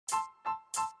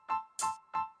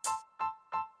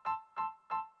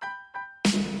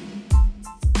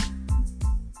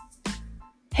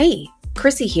Hey,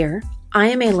 Chrissy here. I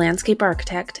am a landscape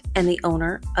architect and the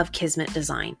owner of Kismet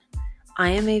Design. I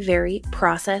am a very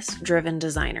process-driven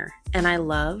designer, and I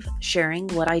love sharing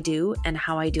what I do and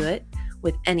how I do it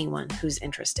with anyone who's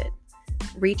interested.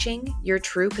 Reaching your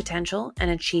true potential and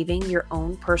achieving your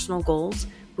own personal goals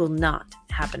will not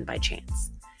happen by chance.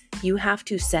 You have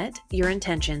to set your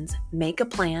intentions, make a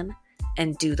plan,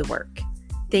 and do the work.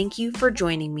 Thank you for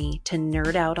joining me to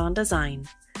nerd out on design.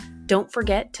 Don't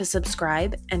forget to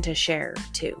subscribe and to share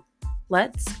too.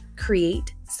 Let's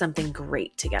create something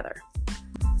great together.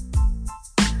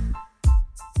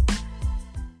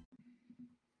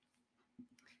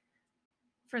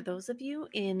 For those of you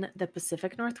in the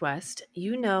Pacific Northwest,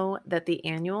 you know that the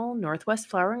annual Northwest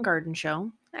Flower and Garden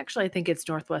Show, actually I think it's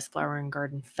Northwest Flower and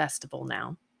Garden Festival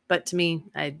now, but to me,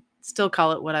 I still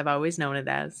call it what I've always known it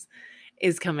as,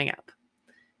 is coming up.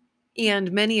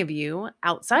 And many of you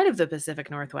outside of the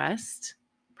Pacific Northwest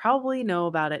probably know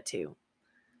about it too.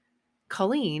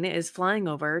 Colleen is flying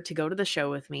over to go to the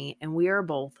show with me, and we are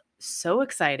both so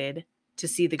excited to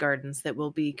see the gardens that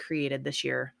will be created this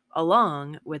year,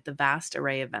 along with the vast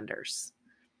array of vendors.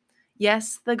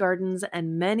 Yes, the gardens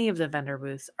and many of the vendor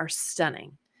booths are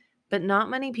stunning, but not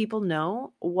many people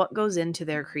know what goes into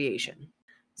their creation.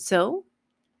 So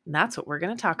that's what we're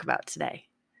going to talk about today.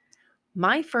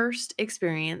 My first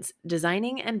experience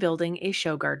designing and building a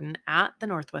show garden at the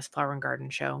Northwest Flower and Garden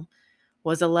Show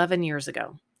was 11 years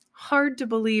ago. Hard to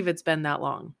believe it's been that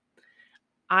long.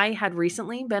 I had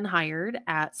recently been hired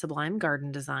at Sublime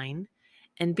Garden Design,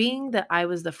 and being that I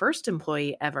was the first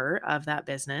employee ever of that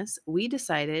business, we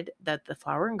decided that the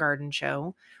Flower and Garden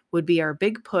Show would be our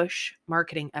big push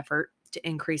marketing effort to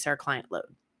increase our client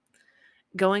load.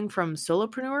 Going from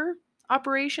solopreneur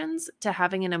operations to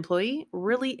having an employee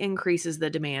really increases the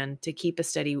demand to keep a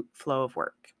steady flow of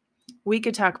work. We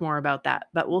could talk more about that,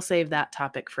 but we'll save that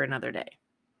topic for another day.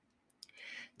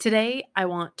 Today, I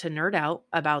want to nerd out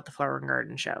about the Flower and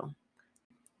Garden Show.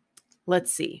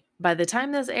 Let's see. By the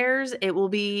time this airs, it will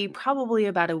be probably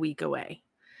about a week away.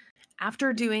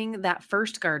 After doing that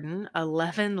first garden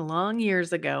 11 long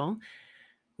years ago,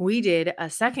 we did a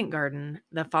second garden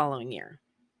the following year.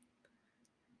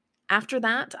 After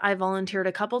that, I volunteered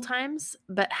a couple times,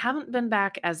 but haven't been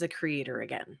back as a creator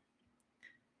again.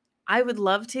 I would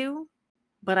love to,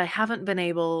 but I haven't been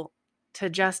able to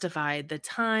justify the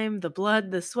time, the blood,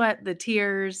 the sweat, the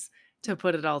tears to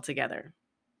put it all together.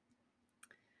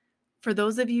 For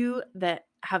those of you that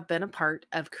have been a part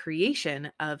of creation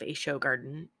of a show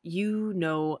garden, you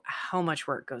know how much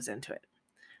work goes into it.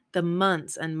 The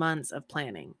months and months of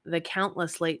planning, the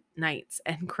countless late nights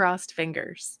and crossed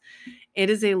fingers. It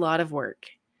is a lot of work,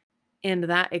 and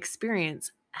that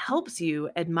experience helps you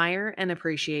admire and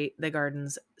appreciate the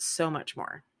gardens so much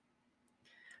more.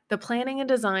 The planning and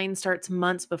design starts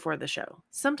months before the show,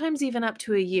 sometimes even up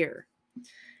to a year.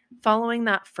 Following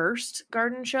that first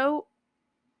garden show,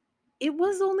 it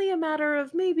was only a matter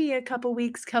of maybe a couple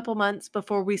weeks, couple months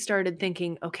before we started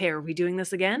thinking, okay, are we doing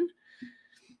this again?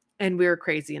 And we were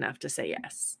crazy enough to say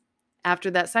yes. After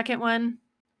that second one,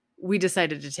 we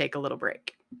decided to take a little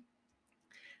break.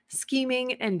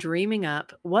 Scheming and dreaming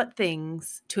up what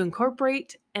things to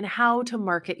incorporate and how to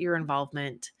market your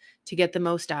involvement to get the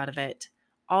most out of it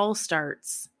all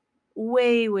starts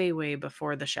way, way, way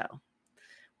before the show.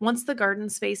 Once the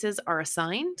garden spaces are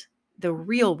assigned, the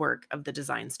real work of the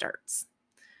design starts.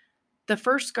 The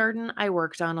first garden I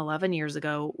worked on 11 years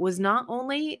ago was not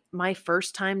only my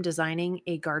first time designing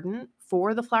a garden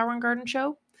for the Flower and Garden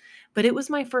Show, but it was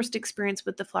my first experience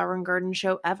with the Flower and Garden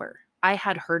Show ever. I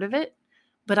had heard of it,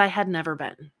 but I had never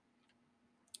been.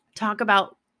 Talk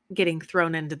about getting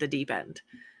thrown into the deep end.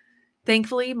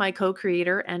 Thankfully, my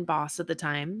co-creator and boss at the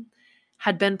time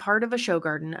had been part of a show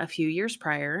garden a few years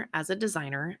prior as a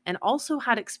designer and also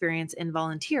had experience in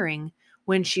volunteering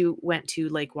when she went to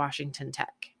Lake Washington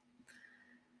Tech.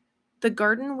 The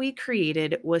garden we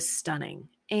created was stunning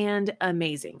and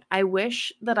amazing. I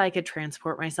wish that I could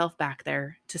transport myself back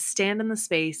there to stand in the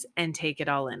space and take it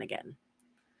all in again.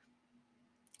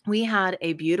 We had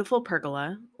a beautiful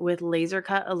pergola with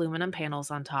laser-cut aluminum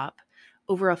panels on top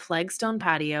over a flagstone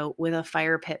patio with a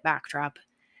fire pit backdrop.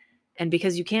 And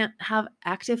because you can't have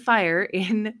active fire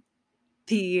in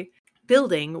the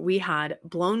building, we had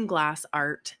blown glass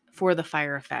art for the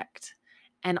fire effect.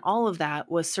 And all of that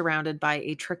was surrounded by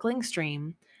a trickling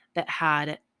stream that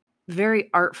had very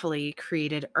artfully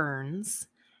created urns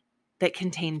that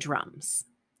contained drums.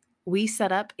 We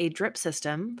set up a drip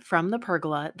system from the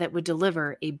pergola that would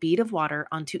deliver a bead of water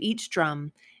onto each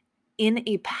drum in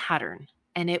a pattern,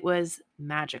 and it was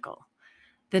magical.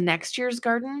 The next year's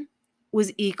garden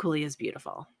was equally as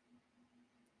beautiful.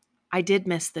 I did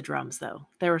miss the drums, though.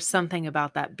 There was something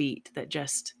about that beat that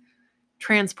just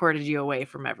transported you away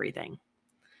from everything.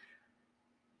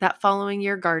 That following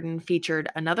year garden featured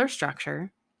another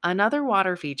structure, another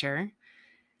water feature,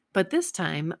 but this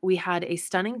time we had a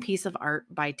stunning piece of art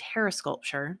by Terra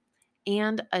Sculpture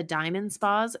and a Diamond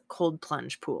Spa's cold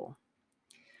plunge pool.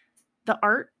 The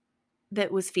art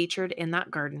that was featured in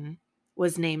that garden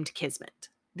was named Kismet.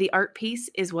 The art piece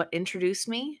is what introduced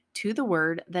me to the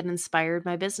word that inspired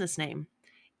my business name,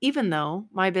 even though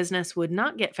my business would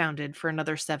not get founded for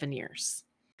another 7 years.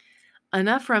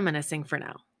 Enough reminiscing for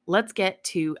now. Let's get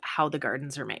to how the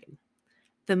gardens are made.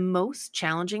 The most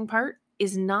challenging part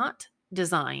is not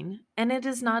design, and it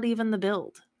is not even the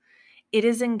build. It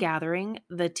is in gathering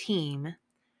the team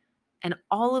and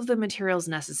all of the materials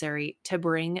necessary to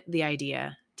bring the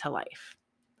idea to life.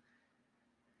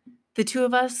 The two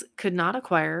of us could not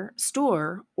acquire,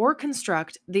 store, or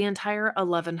construct the entire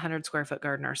 1,100 square foot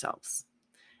garden ourselves.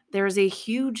 There is a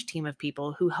huge team of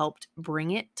people who helped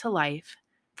bring it to life,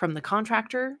 from the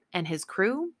contractor and his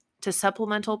crew to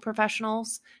supplemental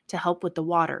professionals to help with the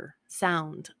water,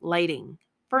 sound, lighting,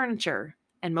 furniture,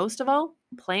 and most of all,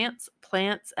 plants,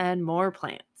 and more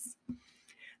plants.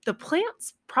 The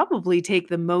plants probably take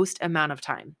the most amount of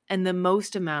time and the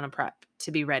most amount of prep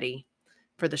to be ready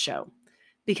for the show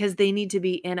because they need to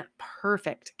be in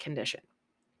perfect condition.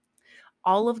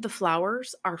 All of the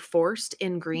flowers are forced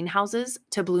in greenhouses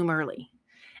to bloom early.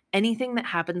 Anything that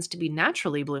happens to be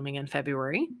naturally blooming in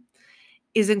February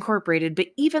is incorporated, but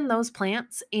even those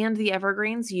plants and the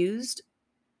evergreens used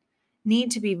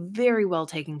need to be very well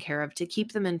taken care of to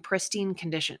keep them in pristine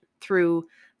condition through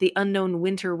the unknown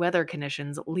winter weather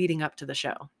conditions leading up to the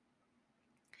show.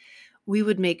 We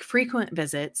would make frequent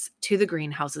visits to the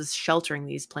greenhouses sheltering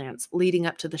these plants leading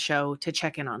up to the show to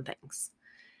check in on things.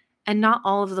 And not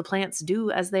all of the plants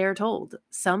do as they are told.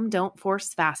 Some don't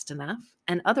force fast enough,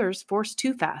 and others force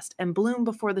too fast and bloom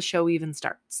before the show even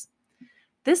starts.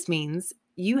 This means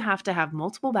you have to have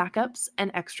multiple backups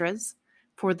and extras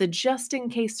for the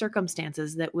just-in-case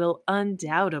circumstances that will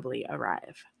undoubtedly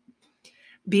arrive.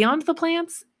 Beyond the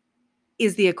plants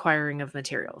is the acquiring of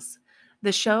materials.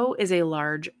 The show is a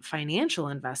large financial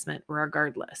investment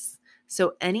regardless,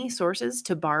 so any sources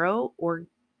to borrow or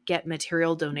get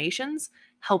material donations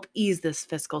help ease this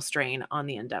fiscal strain on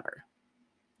the endeavor.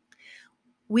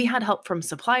 We had help from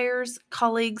suppliers,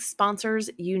 colleagues, sponsors,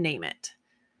 you name it.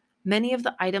 Many of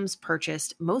the items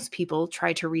purchased, most people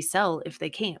try to resell if they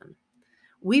can.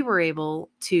 We were able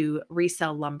to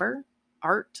resell lumber,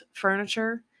 art,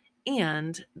 furniture,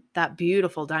 and that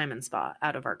beautiful diamond spa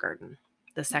out of our garden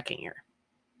the second year.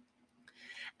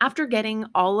 After getting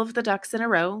all of the ducks in a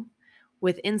row,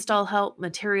 with install help,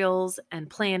 materials, and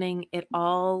planning, it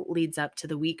all leads up to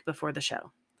the week before the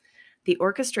show. The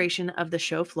orchestration of the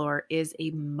show floor is a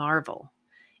marvel.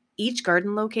 Each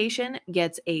garden location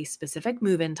gets a specific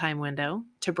move-in time window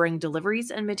to bring deliveries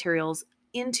and materials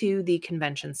into the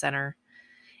convention center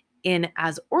in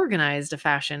as organized a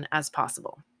fashion as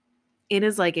possible. It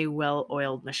is like a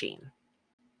well-oiled machine.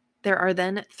 There are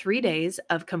then 3 days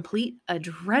of complete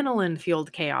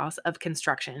adrenaline-fueled chaos of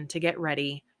construction to get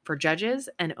ready for judges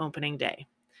and opening day.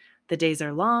 The days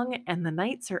are long and the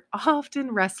nights are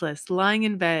often restless, lying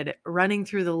in bed, running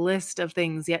through the list of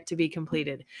things yet to be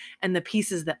completed and the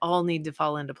pieces that all need to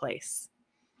fall into place.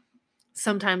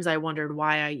 Sometimes I wondered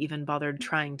why I even bothered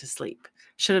trying to sleep.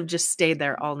 Should have just stayed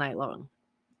there all night long.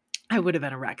 I would have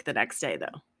been a wreck the next day,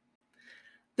 though.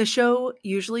 The show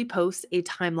usually posts a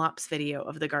time-lapse video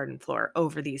of the garden floor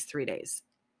over these 3 days,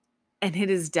 and it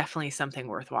is definitely something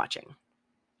worth watching.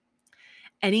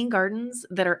 Any gardens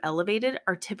that are elevated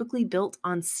are typically built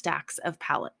on stacks of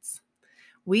pallets.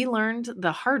 We learned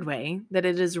the hard way that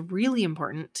it is really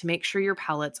important to make sure your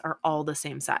pallets are all the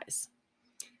same size.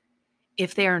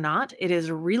 If they are not, it is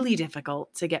really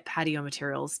difficult to get patio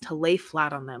materials to lay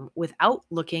flat on them without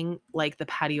looking like the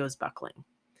patio is buckling.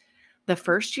 The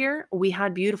first year, we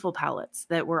had beautiful pallets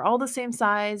that were all the same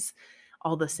size,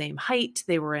 all the same height.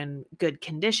 They were in good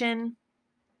condition.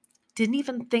 Didn't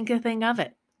even think a thing of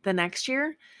it. The next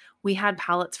year, we had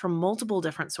pallets from multiple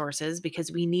different sources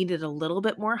because we needed a little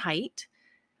bit more height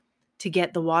to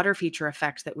get the water feature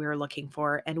effect that we were looking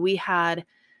for. And we had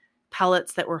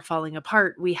pallets that were falling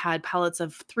apart. We had pallets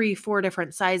of 3-4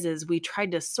 different sizes. We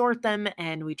tried to sort them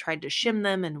and we tried to shim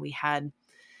them, and we had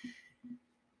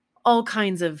all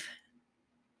kinds of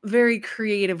very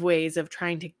creative ways of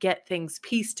trying to get things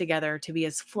pieced together to be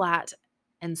as flat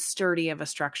and sturdy of a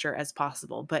structure as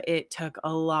possible. But it took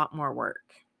a lot more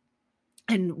work,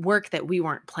 and work that we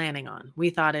weren't planning on. We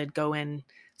thought it'd go in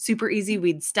super easy.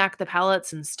 We'd stack the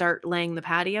pallets and start laying the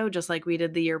patio just like we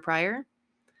did the year prior.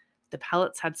 the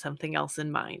palettes had something else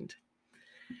in mind.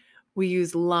 We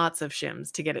use lots of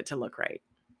shims to get it to look right.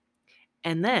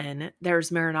 And then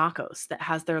there's Marinakos that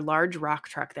has their large rock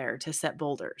truck there to set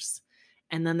boulders.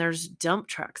 And then there's dump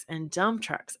trucks and dump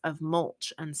trucks of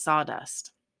mulch and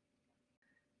sawdust.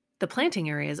 The planting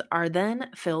areas are then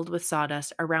filled with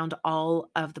sawdust around all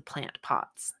of the plant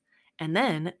pots, and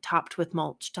then topped with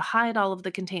mulch to hide all of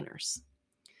the containers.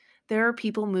 There are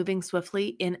people moving swiftly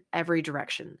in every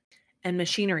direction, and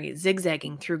machinery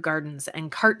zigzagging through gardens,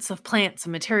 and carts of plants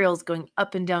and materials going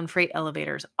up and down freight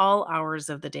elevators all hours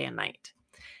of the day and night.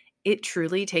 It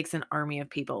truly takes an army of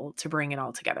people to bring it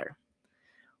all together.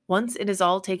 Once it is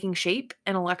all taking shape,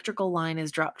 an electrical line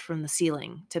is dropped from the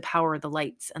ceiling to power the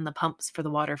lights and the pumps for the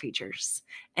water features,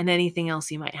 and anything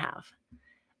else you might have.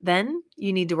 Then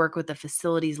you need to work with the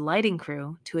facility's lighting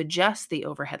crew to adjust the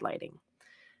overhead lighting.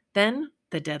 Then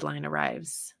the deadline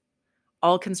arrives.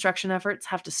 All construction efforts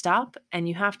have to stop, and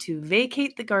you have to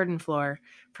vacate the garden floor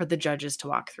for the judges to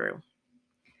walk through.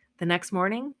 The next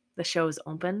morning, the show is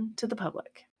open to the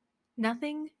public.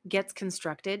 Nothing gets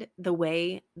constructed the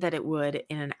way that it would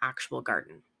in an actual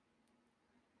garden.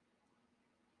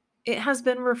 It has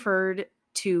been referred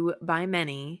to by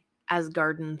many as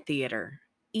garden theater.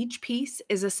 Each piece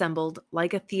is assembled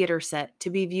like a theater set to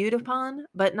be viewed upon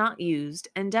but not used,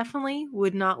 and definitely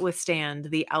would not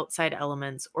withstand the outside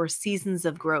elements or seasons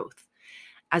of growth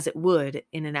as it would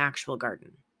in an actual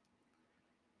garden.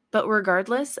 But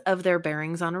regardless of their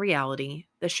bearings on reality,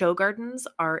 the show gardens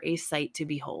are a sight to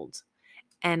behold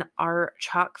and are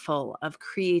chock full of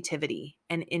creativity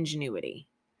and ingenuity.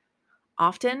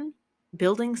 Often,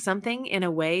 building something in a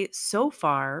way so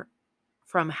far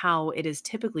from how it is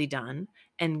typically done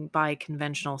and by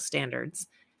conventional standards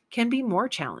can be more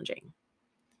challenging.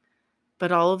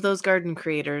 But all of those garden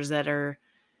creators that are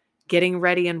getting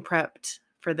ready and prepped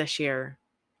for this year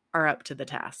are up to the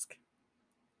task.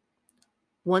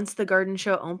 Once the garden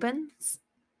show opens,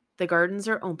 the gardens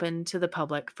are open to the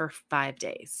public for 5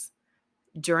 days.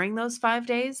 During those 5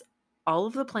 days, all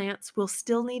of the plants will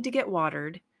still need to get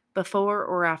watered before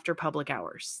or after public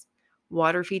hours.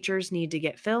 Water features need to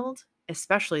get filled,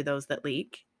 especially those that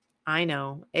leak. I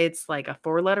know, it's like a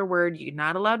 4-letter word. You're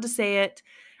not allowed to say it.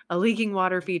 A leaking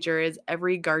water feature is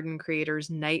every garden creator's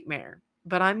nightmare,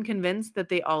 but I'm convinced that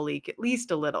they all leak at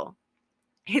least a little.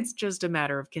 It's just a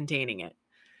matter of containing it.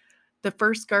 The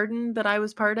first garden that I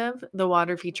was part of, the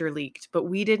water feature leaked, but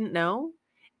we didn't know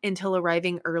until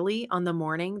arriving early on the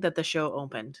morning that the show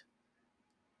opened.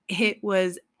 It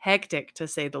was hectic, to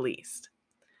say the least.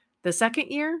 The second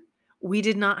year, we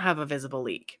did not have a visible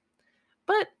leak,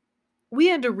 but we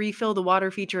had to refill the water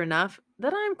feature enough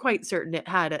that I'm quite certain it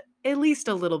had at least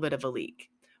a little bit of a leak.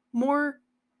 More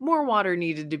water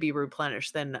needed to be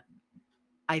replenished than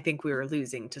I think we were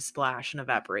losing to splash and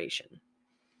evaporation.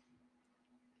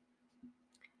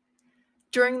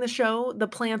 During the show, the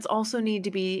plants also need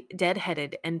to be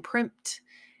deadheaded and primped,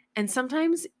 and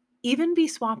sometimes even be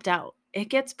swapped out. It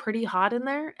gets pretty hot in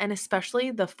there, and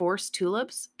especially the forced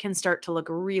tulips can start to look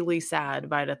really sad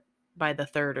by the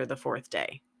third or the fourth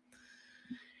day.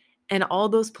 And all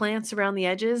those plants around the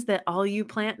edges that all you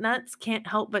plant nuts can't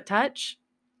help but touch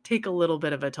take a little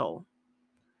bit of a toll.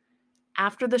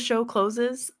 After the show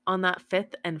closes on that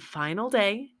 5th and final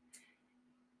day,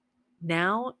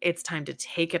 now it's time to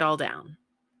take it all down.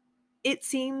 It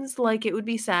seems like it would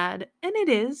be sad, and it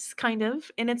is, kind of,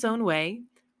 in its own way,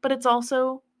 but it's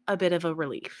also a bit of a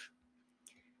relief.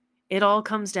 It all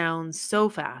comes down so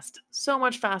fast, so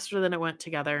much faster than it went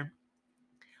together.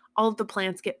 All of the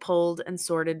plants get pulled and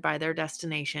sorted by their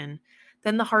destination.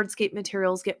 Then the hardscape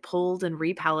materials get pulled and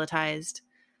repalletized.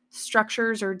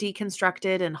 Structures are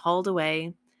deconstructed and hauled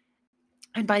away.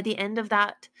 And by the end of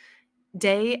that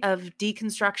day of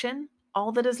deconstruction,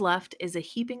 all that is left is a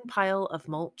heaping pile of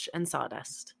mulch and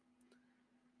sawdust.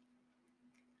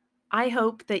 I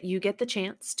hope that you get the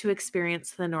chance to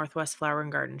experience the Northwest Flower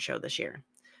and Garden Show this year.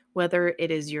 Whether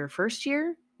it is your first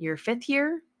year, your 5th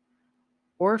year,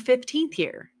 or 15th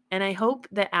year. And I hope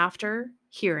that after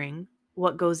hearing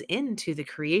what goes into the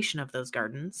creation of those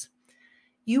gardens,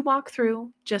 you walk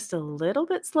through just a little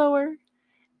bit slower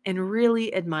and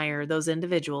really admire those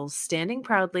individuals standing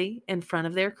proudly in front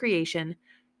of their creation,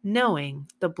 knowing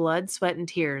the blood, sweat, and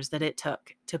tears that it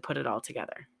took to put it all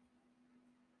together.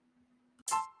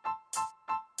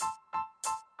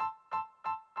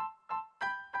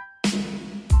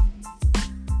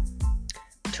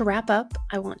 To wrap up,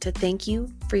 I want to thank you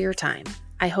for your time.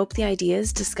 I hope the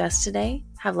ideas discussed today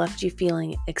have left you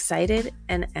feeling excited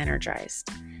and energized.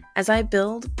 As I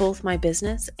build both my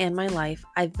business and my life,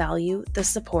 I value the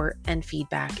support and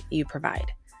feedback you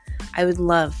provide. I would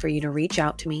love for you to reach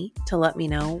out to me to let me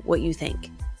know what you think,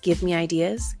 give me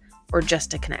ideas, or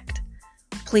just to connect.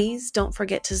 Please don't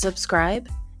forget to subscribe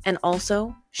and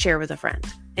also share with a friend.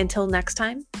 Until next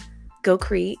time, go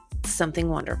create something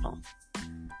wonderful.